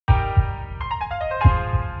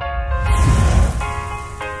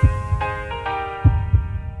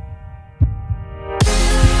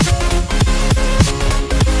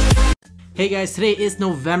Hey guys, today is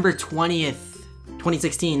November 20th,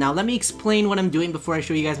 2016. Now let me explain what I'm doing before I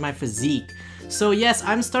show you guys my physique. So yes,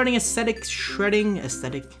 I'm starting aesthetic shredding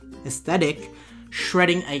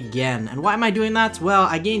again. And why am I doing that? Well,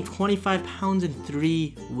 I gained 25 pounds in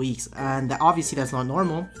 3 weeks, and obviously that's not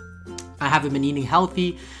normal. I haven't been eating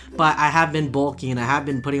healthy, but I have been bulking and I have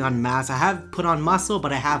been putting on mass. I have put on muscle,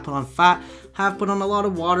 but I have put on fat, have put on a lot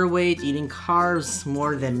of water weight, eating carbs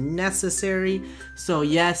more than necessary. So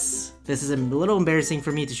yes, this is a little embarrassing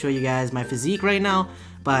for me to show you guys my physique right now,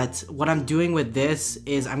 but what I'm doing with this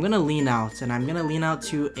is I'm gonna lean out, and I'm gonna lean out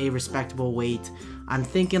to a respectable weight. I'm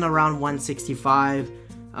thinking around 165,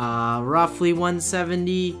 roughly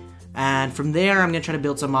 170, and from there I'm gonna try to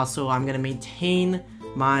build some muscle. I'm gonna maintain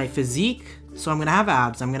my physique, so I'm gonna have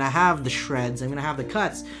abs, I'm gonna have the shreds, I'm gonna have the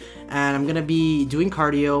cuts, and I'm gonna be doing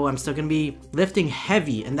cardio. I'm still gonna be lifting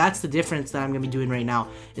heavy, and that's the difference that I'm gonna be doing right now,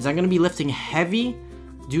 is I'm gonna be lifting heavy,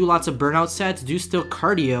 do lots of burnout sets, do still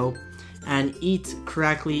cardio, and eat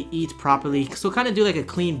correctly, eat properly, so kind of do like a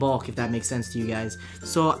clean bulk, if that makes sense to you guys.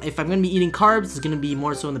 So if I'm gonna be eating carbs, it's gonna be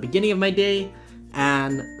more so in the beginning of my day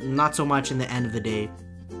and not so much in the end of the day.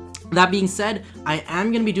 That being said, I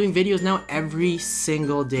am going to be doing videos now every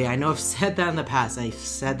single day. I know I've said that in the past,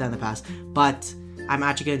 but I'm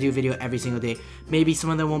actually going to do a video every single day. Maybe some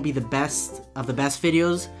of them won't be the best of the best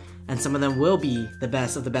videos, and some of them will be the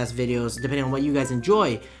best of the best videos, depending on what you guys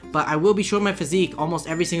enjoy. But I will be showing my physique almost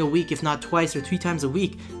every single week, if not twice or 3 times a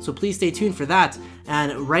week, so please stay tuned for that.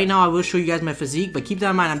 And right now I will show you guys my physique, but keep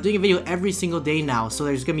that in mind, I'm doing a video every single day now, so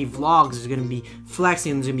there's gonna be vlogs, there's gonna be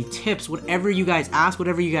flexing, there's gonna be tips, whatever you guys ask,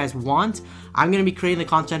 whatever you guys want, I'm gonna be creating the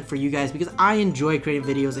content for you guys, because I enjoy creating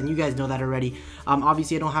videos, and you guys know that already.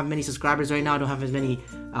 Obviously I don't have many subscribers right now, I don't have as many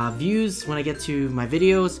views when I get to my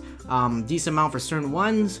videos, decent amount for certain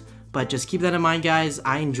ones. But just keep that in mind, guys.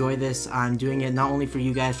 I enjoy this. I'm doing it not only for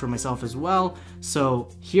you guys, for myself as well. So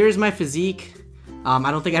here's my physique. I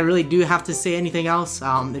don't think I really do have to say anything else.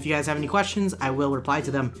 If you guys have any questions, I will reply to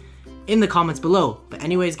them in the comments below. But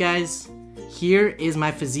anyways, guys, here is my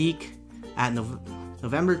physique at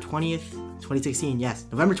November 20th, 2016. Yes,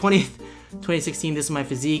 November 20th, 2016. This is my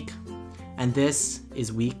physique, and this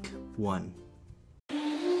is week 1. There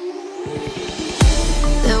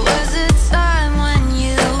was a time when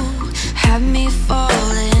you had me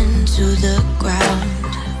falling to the ground.